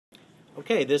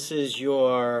Okay, this is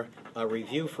your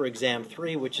review for exam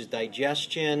 3, which is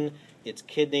digestion, it's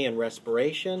kidney and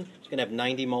respiration. It's going to have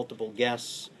 90 multiple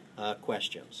guess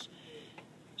questions.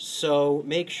 So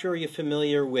make sure you're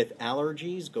familiar with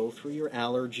allergies. Go through your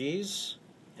allergies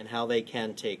and how they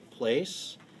can take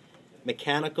place.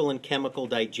 Mechanical and chemical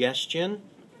digestion.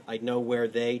 I know where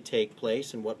they take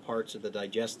place and what parts of the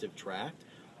digestive tract.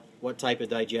 What type of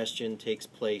digestion takes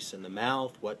place in the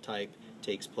mouth, what type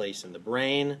takes place in the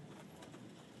brain.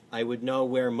 I would know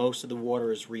where most of the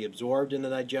water is reabsorbed in the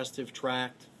digestive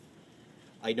tract.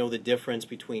 I know the difference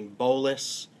between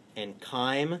bolus and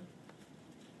chyme.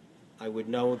 I would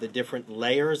know the different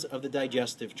layers of the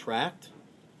digestive tract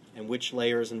and which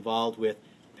layer is involved with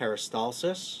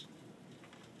peristalsis,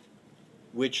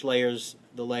 which layer's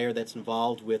the layer that's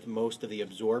involved with most of the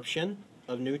absorption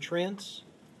of nutrients.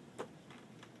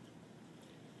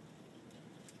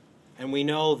 And we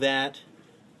know that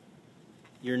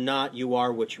you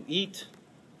are what you eat,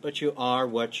 but you are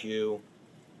what you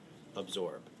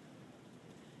absorb.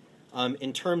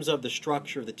 In terms of the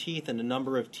structure of the teeth and the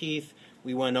number of teeth,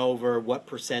 we went over what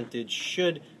percentage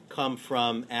should come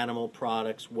from animal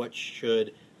products, what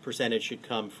percentage should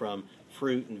come from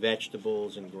fruit and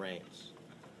vegetables and grains.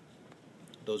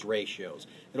 Those ratios.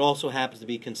 It also happens to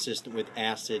be consistent with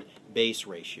acid-base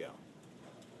ratio.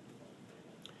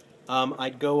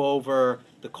 I'd go over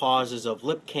the causes of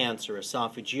lip cancer,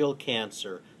 esophageal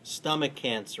cancer, stomach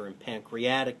cancer, and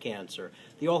pancreatic cancer.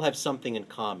 They all have something in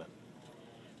common.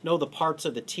 Know the parts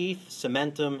of the teeth: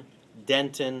 cementum,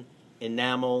 dentin,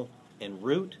 enamel, and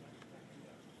root.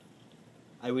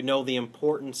 I would know the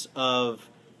importance of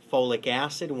folic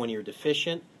acid when you're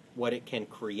deficient, what it can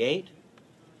create.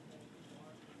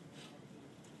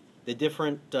 The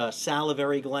different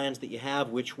salivary glands that you have,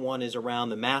 which one is around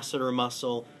the masseter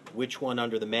muscle, which one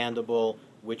under the mandible,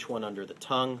 which one under the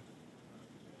tongue.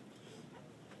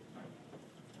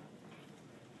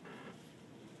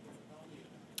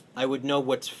 I would know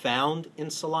what's found in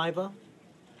saliva,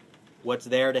 what's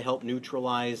there to help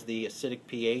neutralize the acidic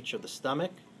pH of the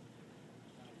stomach.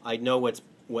 I'd know what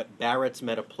Barrett's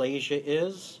metaplasia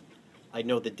is. I'd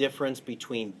know the difference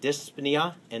between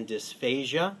dyspnea and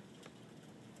dysphagia.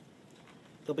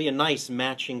 There'll be a nice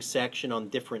matching section on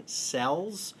different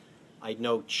cells. I'd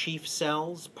know chief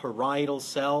cells, parietal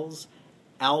cells,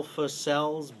 alpha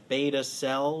cells, beta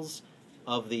cells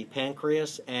of the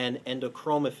pancreas, and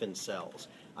endochromaffin cells.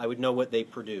 I would know what they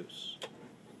produce.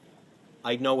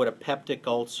 I'd know what a peptic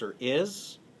ulcer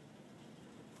is.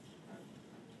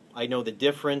 I know the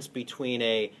difference between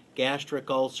a gastric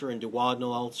ulcer and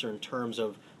duodenal ulcer in terms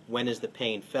of when is the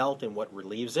pain felt and what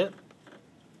relieves it.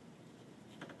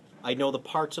 I know the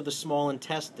parts of the small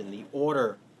intestine, the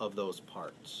order of those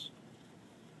parts.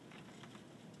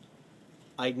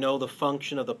 I'd know the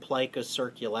function of the plica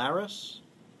circularis.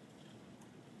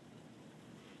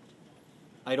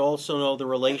 I'd also know the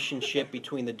relationship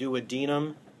between the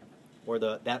duodenum, or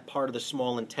that part of the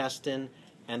small intestine,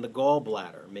 and the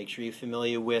gallbladder. Make sure you're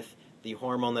familiar with the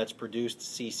hormone that's produced,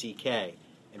 CCK,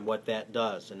 and what that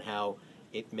does, and how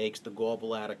it makes the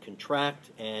gallbladder contract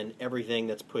and everything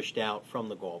that's pushed out from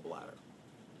the gallbladder.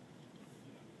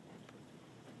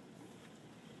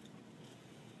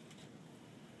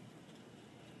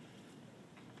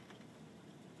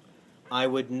 I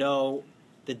would know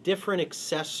the different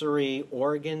accessory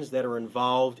organs that are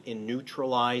involved in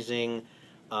neutralizing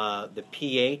the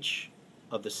pH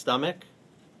of the stomach.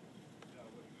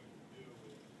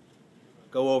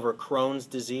 Go over Crohn's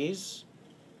disease,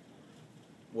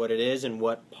 what it is and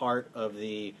what part of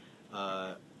the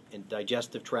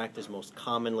digestive tract is most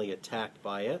commonly attacked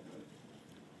by it.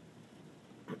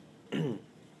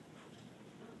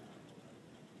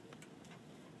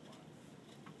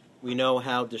 We know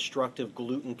how destructive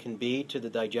gluten can be to the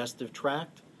digestive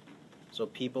tract, so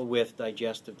people with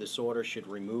digestive disorder should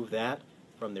remove that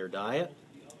from their diet.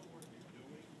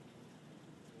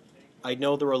 I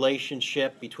know the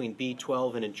relationship between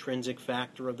B12 and intrinsic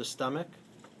factor of the stomach.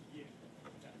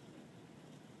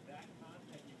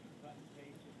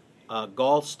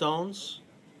 Gallstones,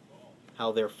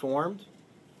 how they're formed,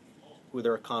 who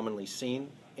they're commonly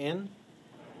seen in.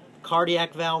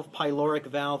 Cardiac valve, pyloric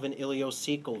valve, and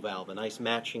ileocecal valve. A nice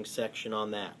matching section on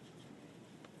that.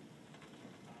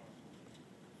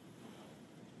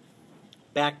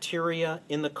 Bacteria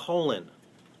in the colon.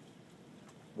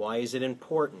 Why is it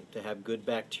important to have good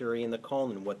bacteria in the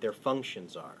colon, what their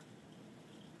functions are?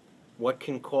 What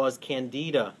can cause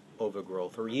candida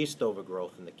overgrowth or yeast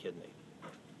overgrowth in the kidney?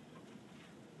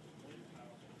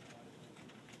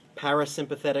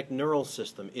 Parasympathetic neural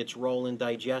system, its role in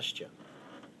digestion.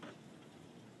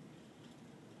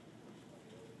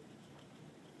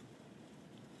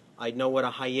 I'd know what a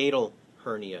hiatal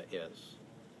hernia is.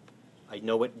 I'd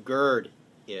know what GERD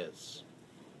is.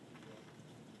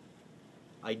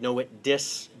 I'd know what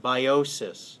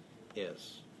dysbiosis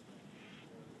is.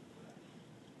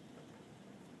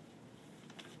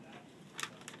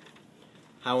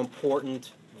 How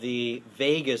important the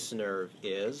vagus nerve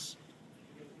is,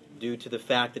 due to the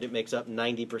fact that it makes up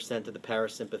 90% of the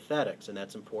parasympathetics, and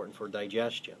that's important for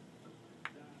digestion.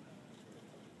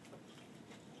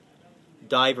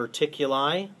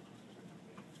 Diverticuli.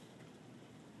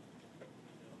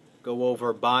 Go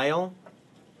over bile.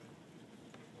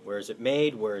 Where is it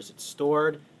made? Where is it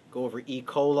stored? Go over E.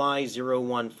 coli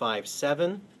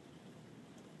 0157.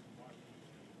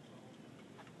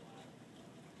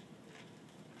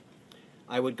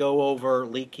 I would go over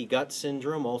leaky gut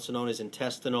syndrome, also known as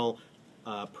intestinal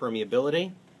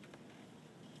permeability,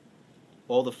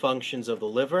 all the functions of the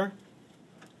liver,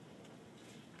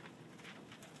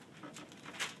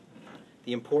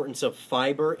 the importance of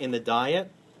fiber in the diet,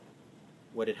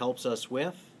 what it helps us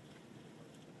with,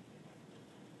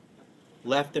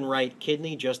 left and right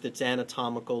kidney, just its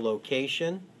anatomical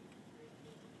location,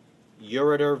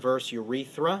 ureter versus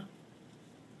urethra,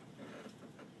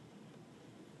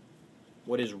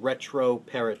 what is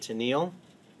retroperitoneal,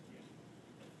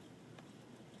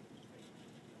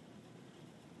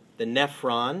 the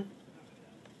nephron,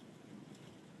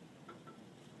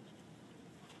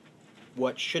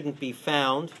 what shouldn't be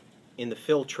found in the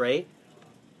filtrate,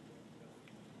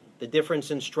 the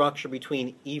difference in structure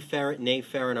between efferent and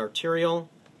afferent arterial,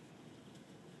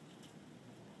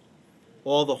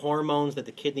 all the hormones that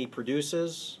the kidney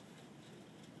produces,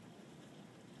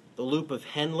 the loop of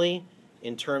Henle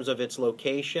in terms of its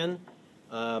location,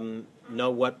 know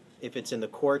what if it's in the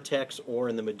cortex or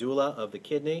in the medulla of the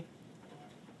kidney,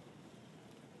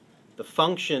 the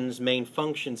functions, main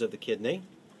functions of the kidney.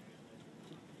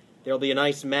 There will be a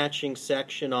nice matching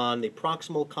section on the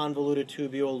proximal convoluted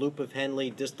tubule, loop of Henle,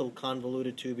 distal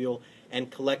convoluted tubule,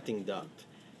 and collecting duct.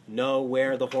 Know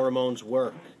where the hormones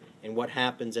work and what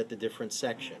happens at the different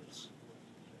sections.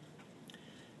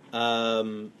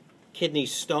 Kidney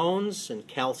stones and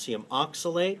calcium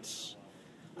oxalates.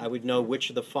 I would know which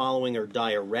of the following are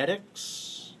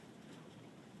diuretics.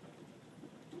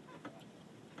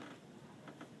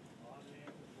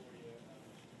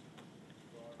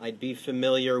 I'd be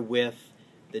familiar with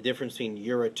the difference between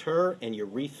ureter and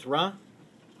urethra.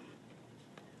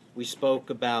 We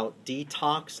spoke about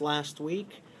detox last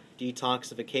week,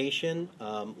 detoxification,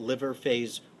 liver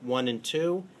phase 1 and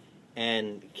 2,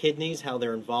 and kidneys, how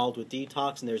they're involved with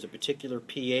detox, and there's a particular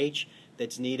pH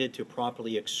that's needed to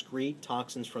properly excrete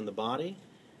toxins from the body.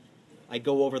 I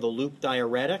go over the loop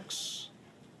diuretics.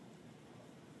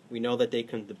 We know that they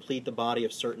can deplete the body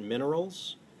of certain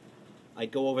minerals. I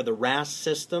go over the RAS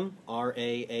system,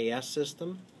 R-A-A-S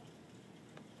system,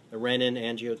 the renin,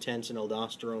 angiotensin,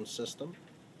 aldosterone system.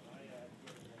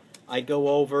 I go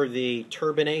over the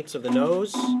turbinates of the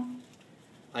nose.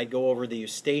 I go over the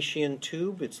Eustachian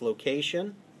Tube, its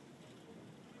location,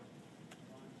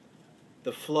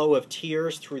 the flow of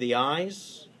tears through the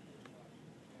eyes,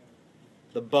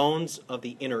 the bones of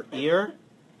the inner ear,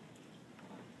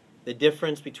 the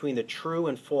difference between the true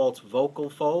and false vocal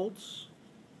folds,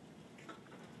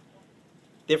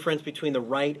 difference between the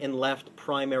right and left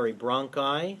primary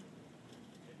bronchi,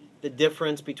 the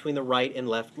difference between the right and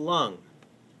left lung,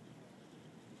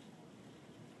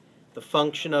 the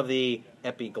function of the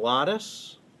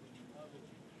epiglottis,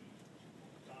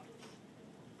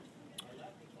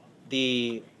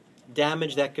 the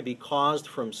damage that could be caused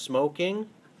from smoking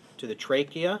to the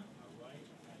trachea,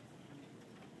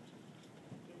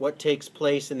 what takes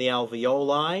place in the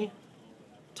alveoli,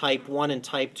 type 1 and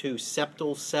type 2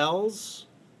 septal cells,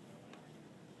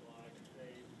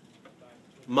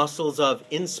 muscles of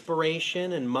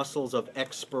inspiration and muscles of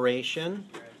expiration,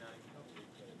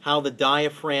 how the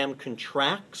diaphragm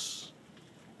contracts.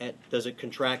 Does it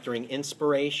contract during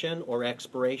inspiration or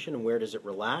expiration, and where does it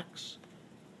relax?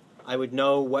 I would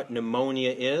know what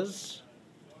pneumonia is,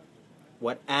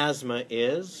 what asthma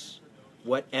is,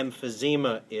 what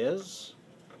emphysema is.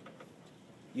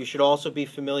 You should also be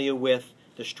familiar with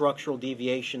the structural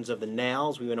deviations of the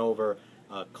nails. We went over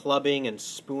clubbing and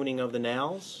spooning of the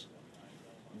nails,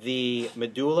 the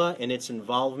medulla and its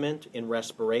involvement in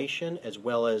respiration, as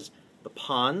well as the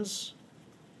pons,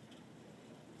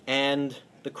 and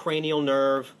the cranial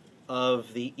nerve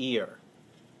of the ear.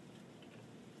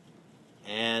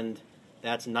 And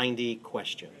that's 90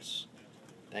 questions.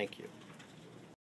 Thank you.